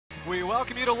We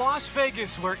welcome you to Las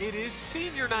Vegas, where it is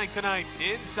senior night tonight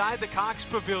inside the Cox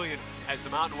Pavilion as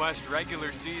the Mountain West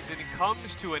regular season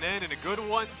comes to an end, and a good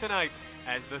one tonight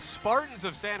as the Spartans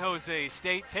of San Jose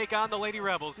State take on the Lady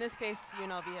Rebels. In this case,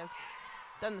 UNLV has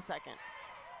done the second.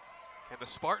 Can the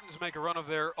Spartans make a run of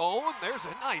their own? There's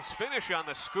a nice finish on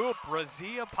the scoop.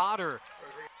 Razia Potter.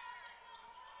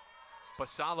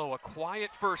 Basalo, a quiet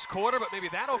first quarter, but maybe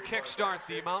that'll kickstart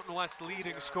the Mountain West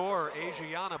leading scorer,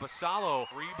 Adriana Basalo.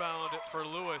 Rebound for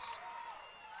Lewis.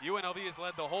 UNLV has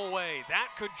led the whole way.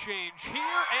 That could change here,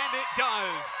 and it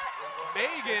does.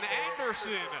 Megan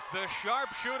Anderson, the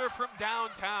sharpshooter from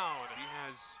downtown. She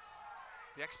has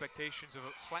the expectations of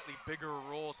a slightly bigger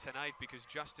role tonight because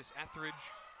Justice Etheridge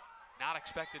not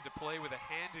expected to play with a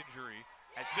hand injury.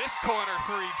 As this corner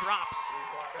three drops.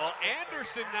 Well,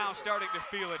 Anderson now starting to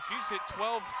feel it. She's hit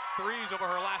 12 threes over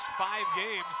her last 5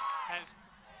 games,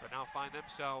 but now find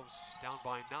themselves down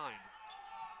by 9.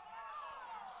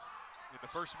 In the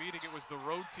first meeting, it was the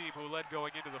road team who led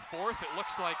going into the fourth. It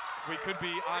looks like we could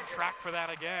be on track for that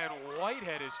again.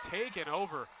 Whitehead is taken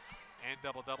over, and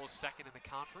double-double second in the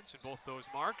conference in both those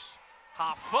marks.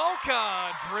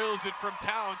 Hafoka drills it from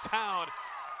downtown.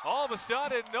 All of a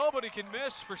sudden, nobody can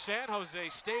miss for San Jose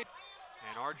State.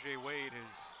 And R.J. Wade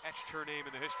has etched her name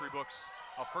in the history books.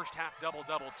 A first-half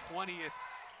double-double, 20th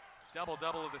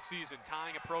double-double of the season,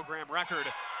 tying a program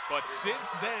record. But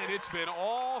since then, it's been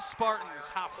all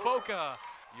Spartans. Hafoka.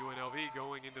 UNLV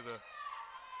going into the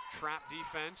trap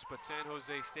defense, but San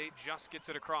Jose State just gets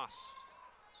it across.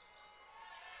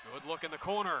 Good look in the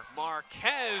corner.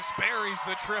 Marquez buries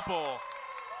the triple.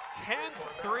 10th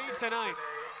three tonight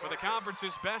for the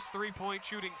conference's best three-point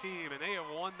shooting team, and they have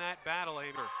won that battle,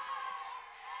 Amer,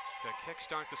 to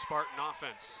kickstart the Spartan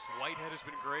offense. Whitehead has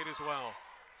been great as well.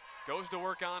 Goes to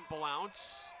work on Blount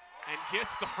and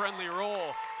gets the friendly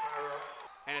roll.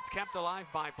 And it's kept alive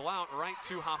by Blount right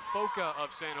to Hafoka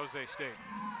of San Jose State.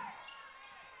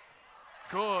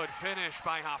 Good finish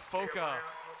by Hafoka.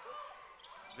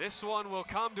 This one will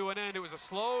come to an end. It was a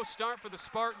slow start for the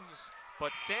Spartans,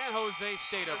 but San Jose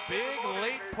State, a big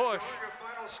late push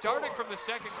starting from the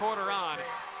second quarter on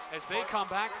as they come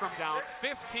back from down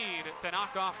 15 to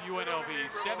knock off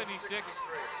UNLV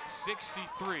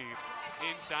 76-63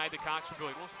 inside the Cox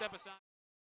Pavilion. We'll step aside.